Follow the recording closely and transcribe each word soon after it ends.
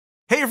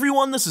Hey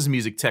everyone, this is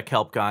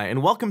MusicTechHelpGuy,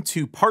 and welcome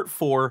to part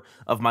 4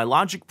 of my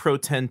Logic Pro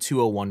 10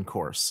 201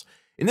 course.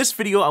 In this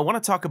video, I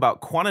want to talk about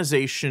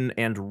quantization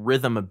and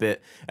rhythm a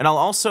bit, and I'll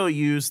also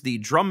use the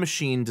drum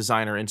machine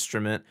designer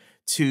instrument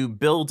to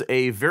build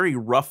a very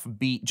rough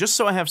beat, just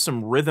so I have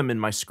some rhythm in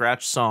my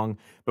scratch song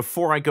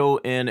before I go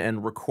in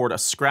and record a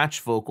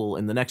scratch vocal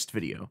in the next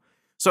video.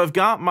 So I've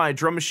got my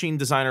drum machine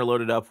designer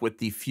loaded up with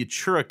the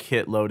Futura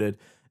kit loaded,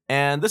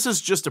 and this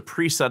is just a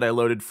preset I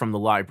loaded from the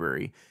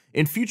library.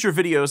 In future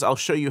videos, I'll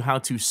show you how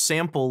to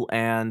sample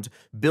and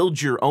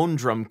build your own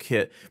drum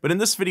kit, but in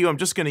this video, I'm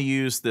just going to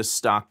use this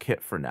stock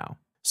kit for now.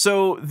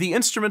 So the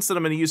instruments that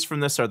I'm going to use from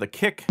this are the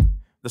kick,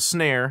 the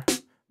snare,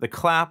 the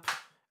clap,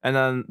 and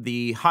then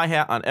the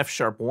hi-hat on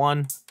F-sharp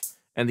 1,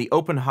 and the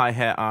open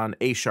hi-hat on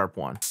A-sharp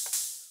 1.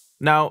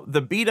 Now,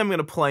 the beat I'm going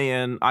to play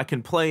in, I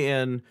can play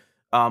in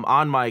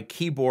on my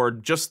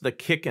keyboard, just the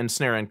kick and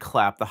snare and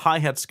clap. The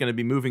hi-hat's going to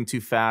be moving too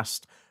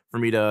fast for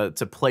me to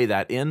play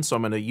that in, so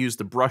I'm going to use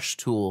the brush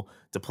tool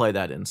to play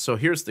that in. So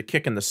here's the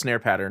kick and the snare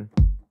pattern.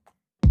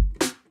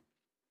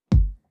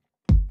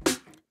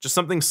 Just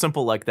something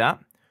simple like that.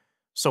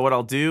 So what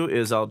I'll do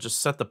is I'll just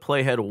set the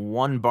playhead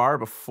 1 bar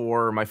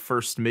before my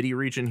first MIDI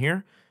region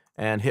here,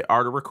 and hit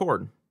R to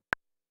record.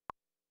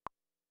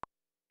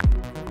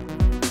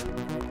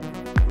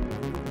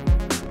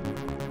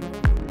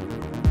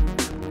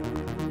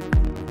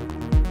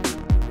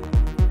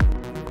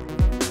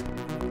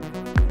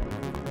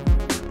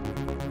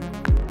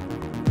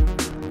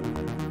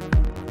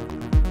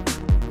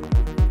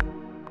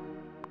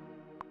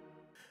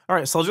 All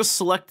right, so I'll just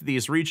select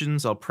these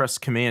regions. I'll press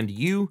Command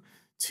U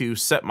to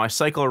set my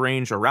cycle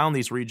range around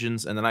these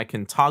regions, and then I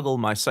can toggle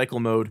my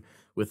cycle mode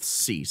with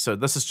C. So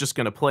this is just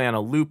going to play on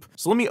a loop.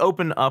 So let me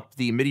open up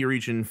the MIDI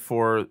region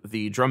for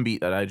the drum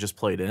beat that I just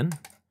played in.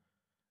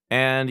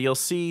 And you'll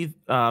see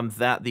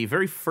that the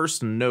very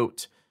first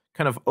note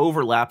kind of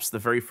overlaps the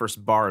very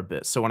first bar a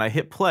bit. So when I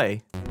hit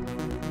play,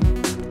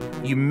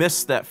 you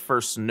miss that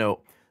first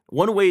note.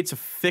 One way to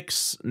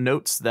fix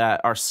notes that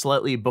are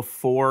slightly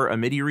before a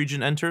MIDI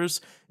region enters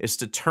is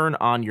to turn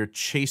on your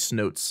chase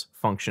notes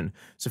function.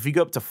 So if you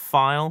go up to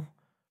File,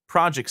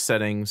 Project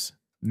Settings,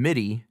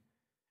 MIDI,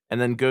 and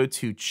then go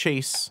to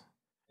Chase,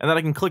 and then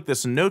I can click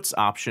this Notes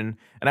option,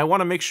 and I want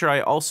to make sure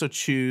I also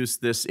choose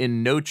this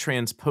in No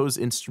Transpose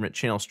Instrument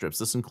channel strips.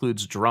 This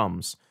includes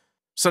drums.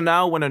 So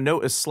now when a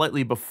note is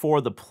slightly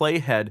before the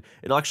playhead,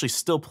 it'll actually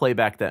still play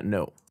back that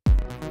note.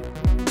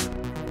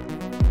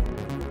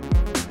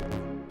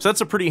 So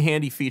that's a pretty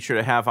handy feature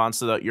to have on,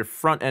 so that your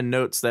front end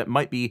notes that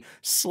might be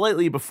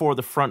slightly before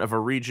the front of a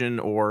region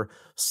or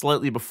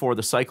slightly before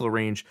the cycle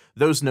range,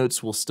 those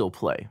notes will still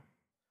play.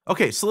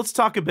 Okay, so let's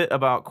talk a bit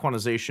about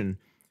quantization.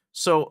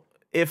 So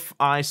if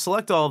I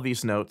select all of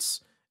these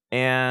notes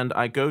and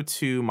I go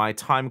to my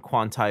time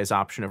quantize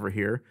option over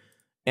here,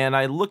 and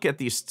I look at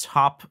these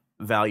top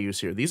values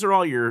here, these are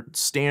all your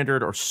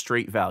standard or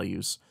straight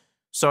values.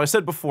 So I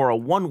said before, a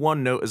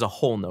 1-1 note is a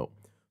whole note.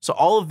 So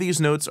all of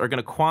these notes are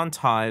going to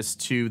quantize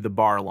to the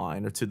bar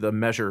line or to the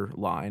measure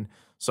line.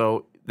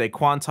 So they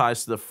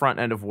quantize to the front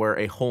end of where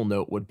a whole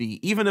note would be,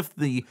 even if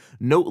the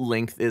note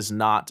length is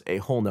not a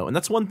whole note. And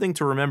that's one thing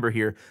to remember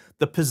here.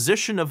 The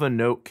position of a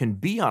note can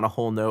be on a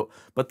whole note,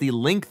 but the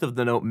length of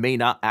the note may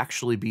not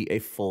actually be a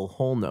full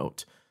whole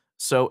note.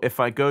 So if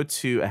I go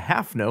to a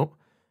half note,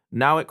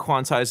 now it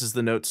quantizes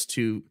the notes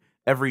to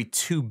every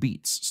 2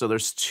 beats. So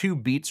there's 2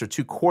 beats or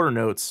 2 quarter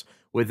notes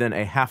within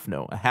a half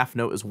note. A half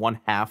note is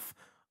 1/2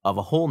 of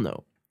a whole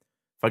note.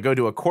 If I go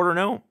to a quarter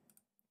note,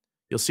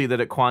 you'll see that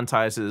it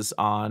quantizes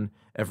on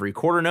every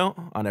quarter note,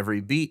 on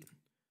every beat.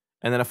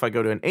 And then if I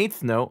go to an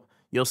 1/8 note,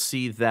 you'll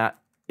see that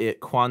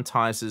it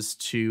quantizes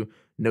to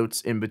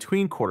notes in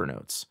between quarter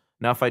notes.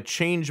 Now, if I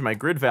change my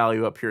grid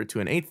value up here to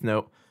an 1/8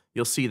 note,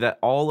 you'll see that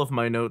all of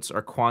my notes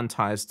are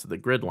quantized to the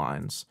grid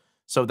lines.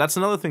 So that's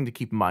another thing to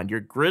keep in mind.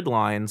 Your grid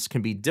lines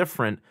can be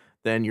different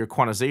than your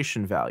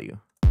quantization value.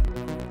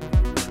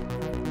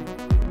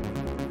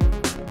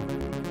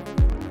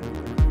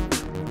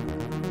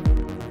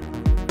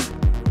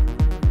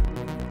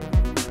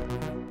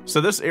 So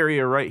this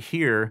area right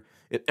here,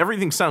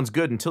 everything sounds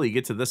good until you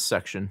get to this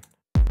section.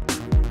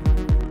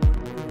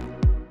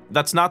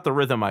 That's not the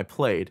rhythm I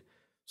played.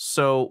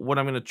 So what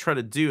I'm going to try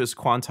to do is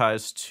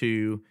quantize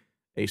to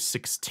a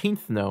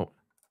 16th note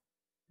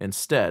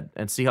instead,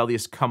 and see how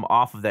these come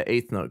off of that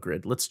 1/8 note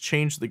grid. Let's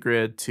change the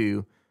grid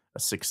to a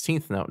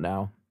 16th note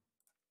now.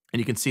 And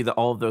you can see that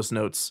all of those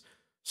notes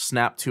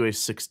snap to a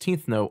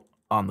 16th note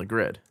on the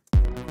grid.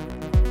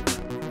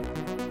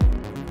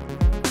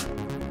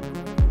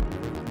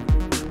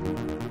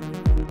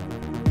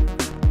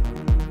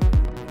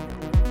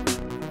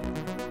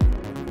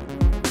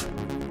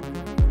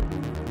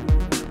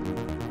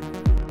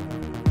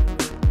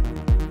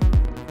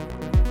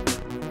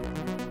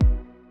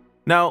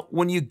 Now,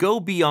 when you go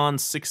beyond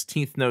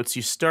 16th notes,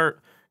 you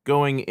start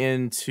going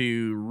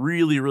into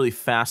really, really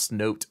fast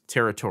note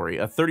territory.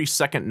 A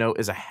 32nd note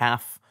is a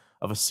half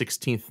of a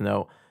 16th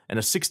note, and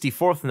a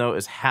 64th note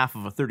is half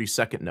of a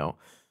 32nd note.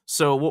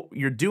 So what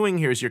you're doing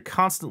here is you're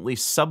constantly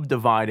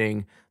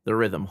subdividing the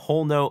rhythm.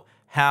 Whole note,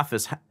 half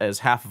is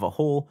half of a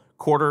whole,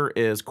 quarter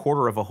is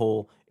quarter of a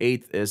whole,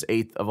 eighth is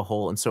eighth of a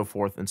whole, and so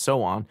forth and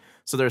so on.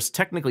 So there's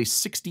technically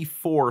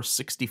 64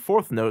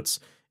 64th notes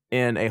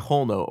in a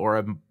whole note, or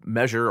a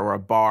measure, or a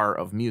bar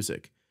of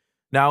music.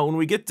 Now, when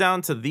we get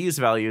down to these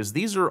values,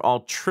 these are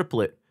all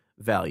triplet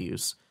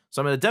values.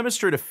 So I'm going to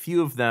demonstrate a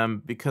few of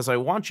them because I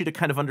want you to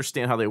kind of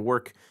understand how they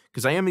work,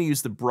 because I am going to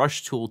use the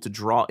brush tool to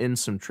draw in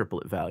some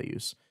triplet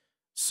values.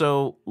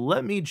 So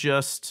let me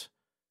just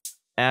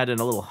add in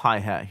a little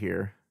hi-hat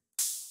here.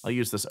 I'll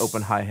use this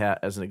open hi-hat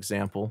as an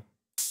example.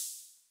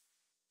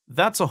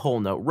 That's a whole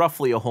note,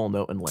 roughly a whole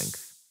note in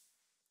length.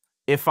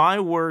 If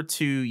I were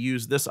to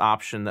use this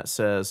option that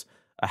says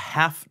a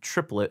half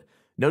triplet,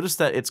 notice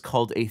that it's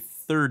called a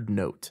third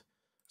note.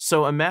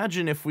 So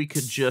imagine if we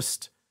could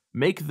just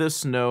make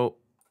this note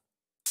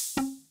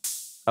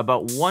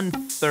about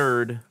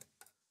 1/3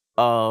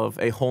 of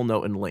a whole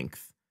note in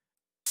length.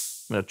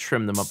 I'm going to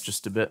trim them up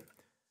just a bit.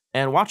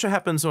 And watch what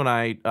happens when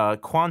I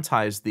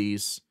quantize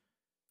these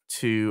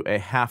to a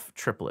half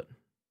triplet.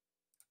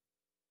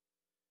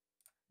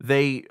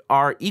 They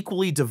are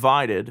equally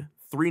divided,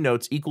 3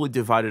 notes equally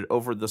divided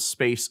over the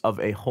space of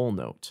a whole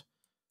note.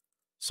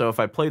 So if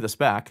I play this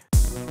back,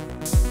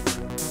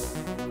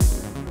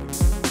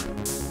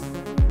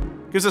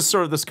 gives us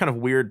sort of this kind of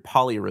weird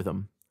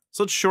polyrhythm.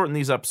 So let's shorten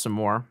these up some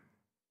more.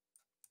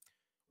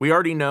 We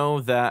already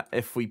know that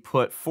if we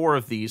put 4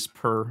 of these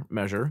per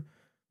measure,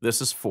 this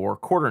is 4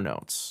 quarter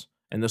notes.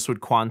 And this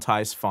would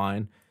quantize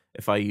fine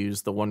if I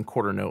use the 1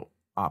 quarter note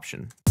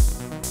option.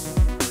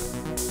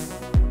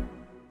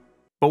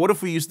 But what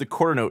if we use the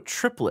quarter note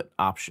triplet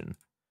option?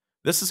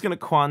 This is going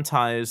to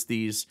quantize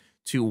these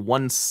to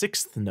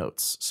 1/6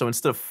 notes. So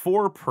instead of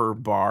 4 per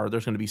bar,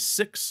 there's going to be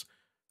 6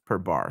 per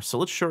bar. So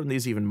let's shorten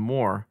these even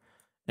more.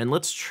 And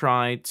let's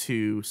try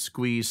to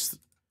squeeze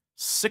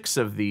 6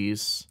 of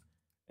these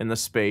in the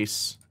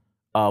space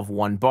of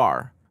 1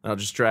 bar. And I'll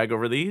just drag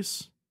over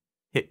these,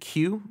 hit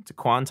Q to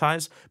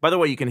quantize. By the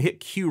way, you can hit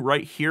Q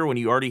right here when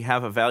you already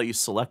have a value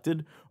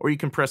selected, or you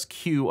can press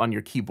Q on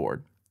your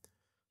keyboard.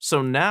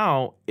 So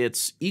now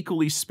it's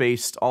equally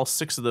spaced, all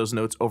 6 of those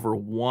notes, over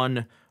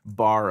 1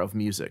 bar of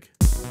music.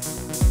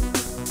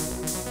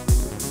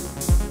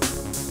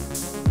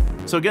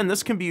 So again,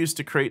 this can be used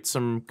to create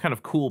some kind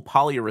of cool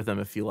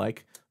polyrhythm if you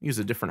like. Use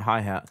a different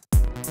hi-hat.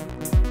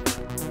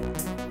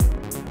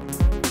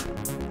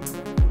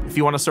 If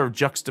you want to sort of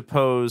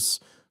juxtapose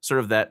sort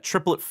of that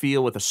triplet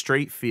feel with a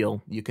straight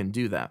feel, you can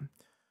do that.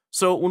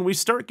 So when we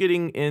start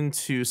getting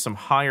into some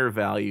higher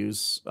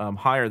values,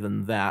 higher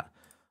than that,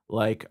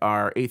 like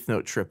our 8th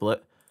note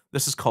triplet,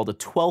 this is called a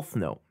 12th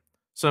note.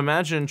 So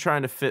imagine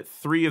trying to fit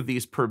 3 of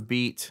these per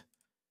beat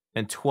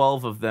and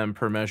 12 of them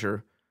per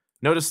measure.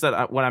 Notice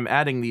that when I'm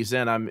adding these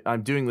in,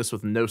 I'm doing this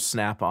with no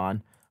snap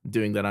on. I'm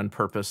doing that on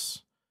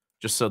purpose,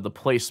 just so the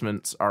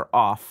placements are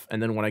off.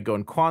 And then when I go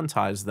and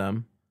quantize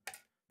them,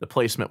 the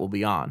placement will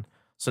be on.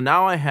 So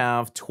now I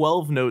have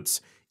 12 notes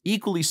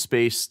equally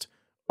spaced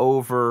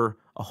over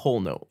a whole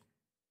note.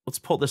 Let's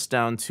pull this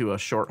down to a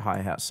short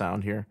hi-hat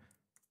sound here.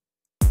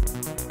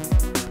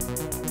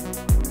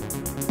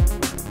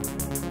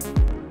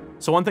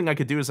 So one thing I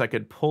could do is I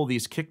could pull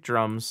these kick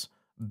drums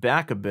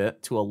back a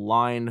bit to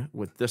align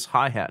with this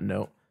hi-hat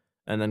note,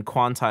 and then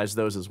quantize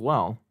those as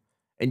well.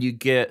 And you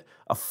get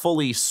a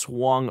fully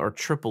swung or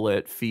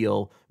triplet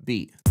feel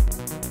beat.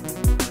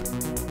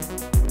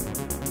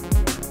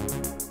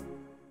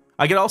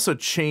 I could also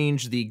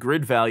change the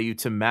grid value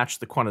to match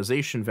the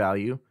quantization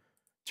value,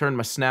 turn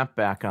my snap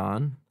back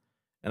on,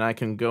 and I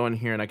can go in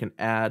here and I can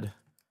add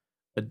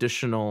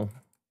additional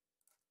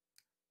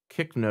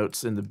kick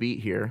notes in the beat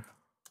here.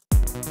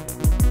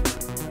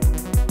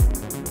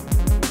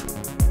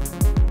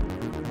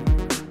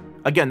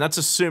 Again, that's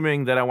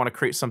assuming that I want to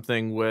create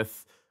something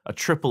with a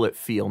triplet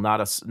feel,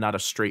 not a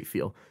straight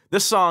feel.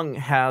 This song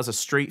has a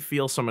straight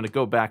feel, so I'm going to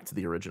go back to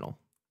the original.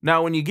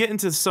 Now, when you get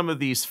into some of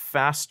these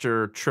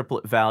faster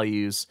triplet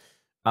values,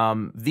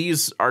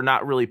 these are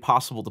not really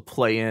possible to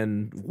play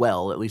in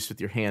well, at least with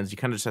your hands. You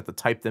kind of just have to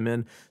type them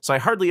in. So I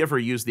hardly ever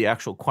use the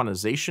actual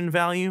quantization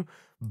value,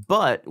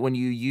 but when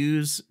you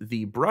use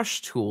the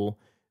brush tool,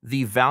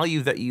 the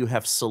value that you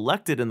have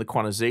selected in the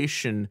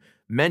quantization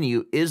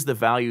menu is the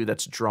value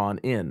that's drawn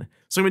in.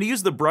 So I'm going to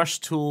use the brush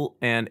tool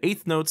and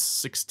 8th notes,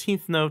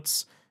 16th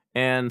notes,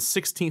 and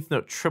 16th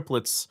note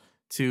triplets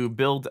to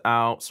build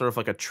out sort of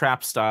like a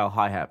trap style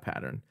hi-hat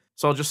pattern.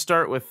 So I'll just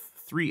start with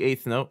 3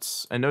 8th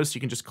notes, and notice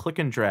you can just click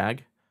and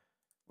drag.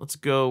 Let's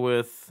go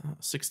with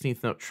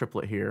 16th note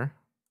triplet here,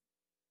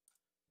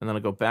 and then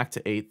I'll go back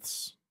to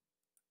 8ths.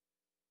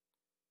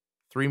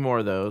 3 more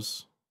of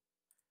those.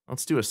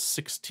 Let's do a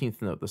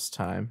 16th note this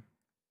time.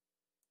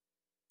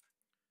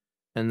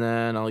 And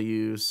then I'll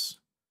use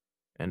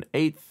an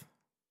 8th.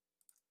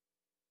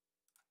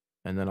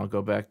 And then I'll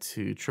go back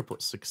to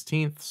triplet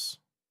 16ths.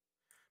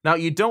 Now,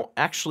 you don't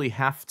actually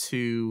have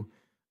to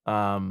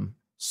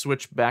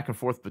switch back and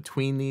forth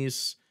between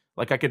these.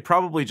 Like, I could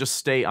probably just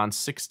stay on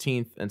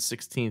 16th and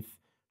 16th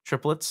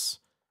triplets.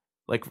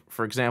 Like,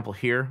 for example,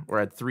 here, where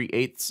I had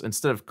 3/8,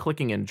 instead of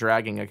clicking and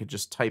dragging, I could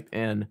just type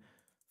in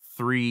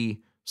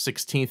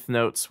 3/16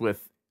 notes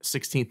with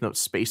 16th note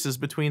spaces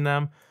between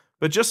them.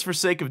 But just for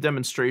sake of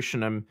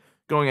demonstration, I'm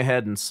going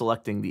ahead and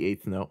selecting the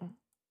 8th note.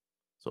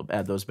 So I'll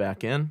add those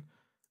back in.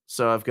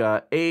 So I've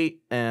got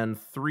 8 and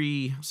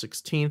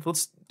 3/16.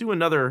 Let's do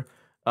another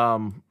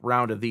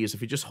round of these.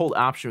 If you just hold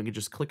Option, we can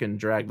just click and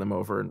drag them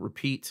over and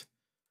repeat.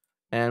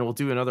 And we'll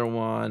do another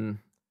one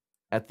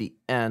at the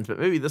end, but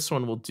maybe this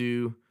one we'll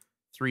do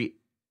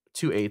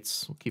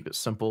 2/8. We'll keep it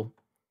simple.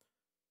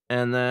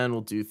 And then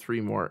we'll do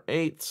 3 more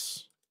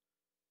 8s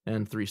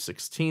and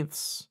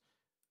 3/16.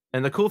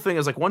 And the cool thing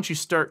is, like, once you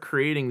start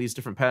creating these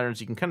different patterns,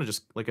 you can kind of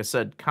just, like I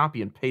said,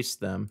 copy and paste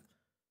them.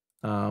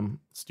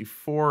 Let's do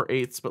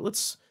 4/8, but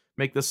let's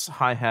make this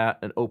hi-hat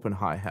an open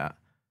hi-hat.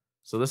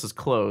 So this is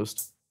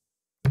closed.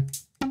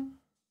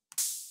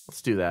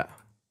 Let's do that.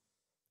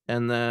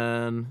 And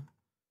then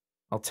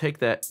I'll take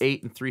that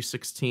 8 and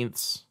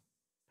 3/16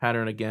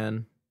 pattern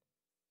again.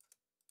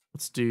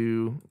 Let's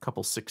do a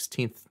couple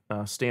 16th,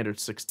 standard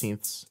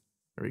 16ths.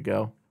 There we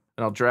go.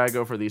 And I'll drag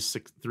over these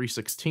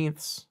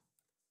 3/16ths,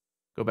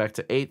 go back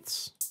to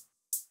 8ths,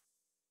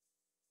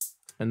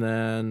 and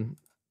then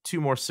 2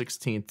 more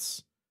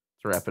 16ths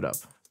to wrap it up.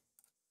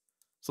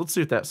 So let's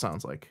see what that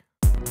sounds like.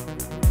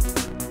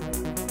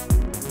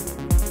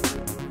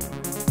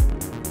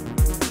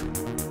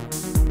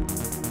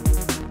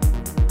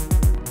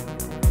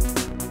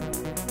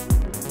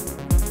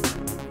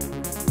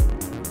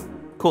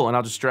 Cool, and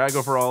I'll just drag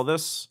over all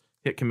this,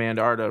 hit Command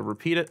R to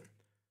repeat it,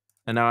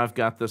 and now I've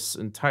got this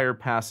entire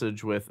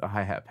passage with a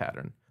hi-hat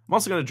pattern. I'm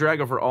also going to drag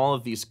over all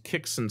of these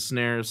kicks and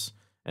snares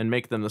and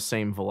make them the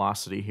same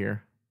velocity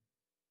here.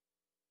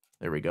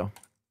 There we go.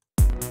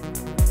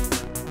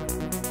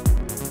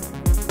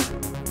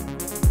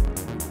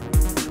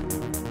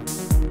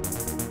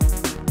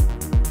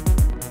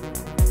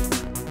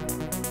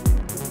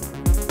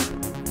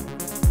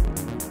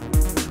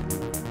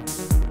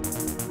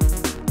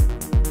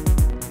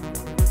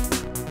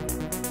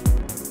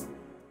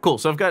 Cool,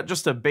 so I've got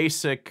just a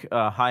basic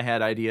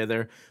hi-hat idea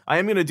there. I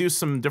am going to do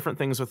some different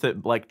things with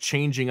it, like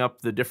changing up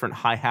the different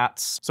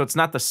hi-hats, so it's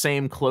not the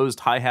same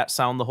closed hi-hat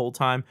sound the whole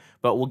time,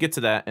 but we'll get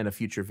to that in a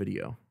future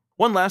video.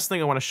 One last thing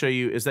I want to show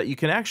you is that you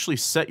can actually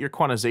set your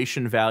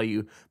quantization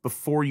value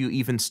before you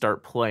even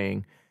start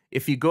playing.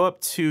 If you go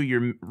up to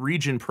your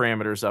region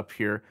parameters up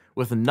here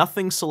with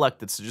nothing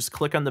selected, so just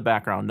click on the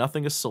background,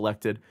 nothing is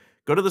selected,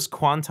 go to this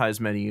quantize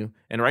menu,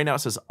 and right now it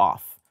says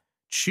off.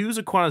 Choose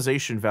a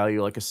quantization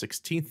value like a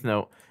 16th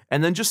note,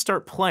 and then just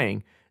start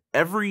playing.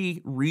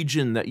 Every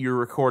region that you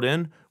record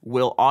in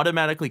will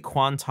automatically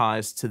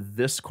quantize to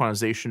this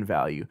quantization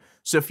value.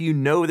 So if you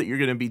know that you're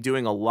going to be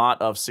doing a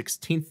lot of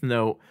 16th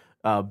note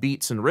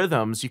beats and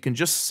rhythms, you can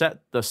just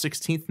set the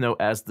 16th note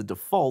as the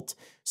default,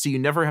 so you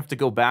never have to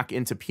go back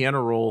into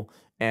piano roll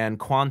and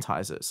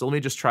quantize it. So let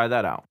me just try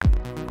that out.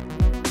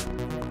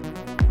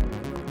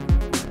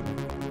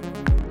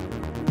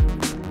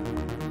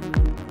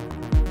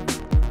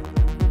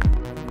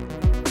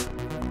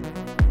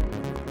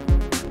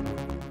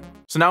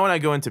 So now when I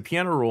go into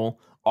piano roll,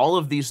 all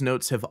of these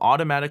notes have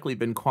automatically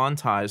been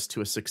quantized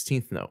to a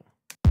 16th note.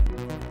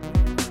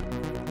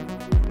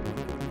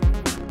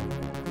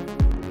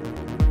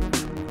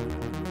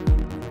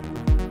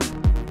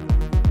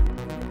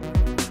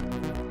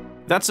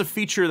 That's a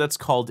feature that's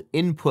called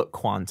input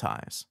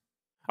quantize.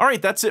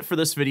 Alright, that's it for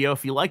this video.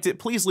 If you liked it,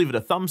 please leave it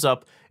a thumbs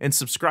up and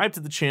subscribe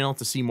to the channel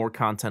to see more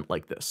content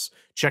like this.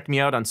 Check me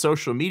out on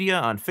social media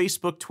on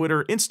Facebook,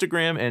 Twitter,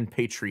 Instagram, and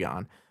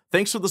Patreon.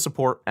 Thanks for the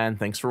support, and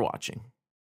thanks for watching.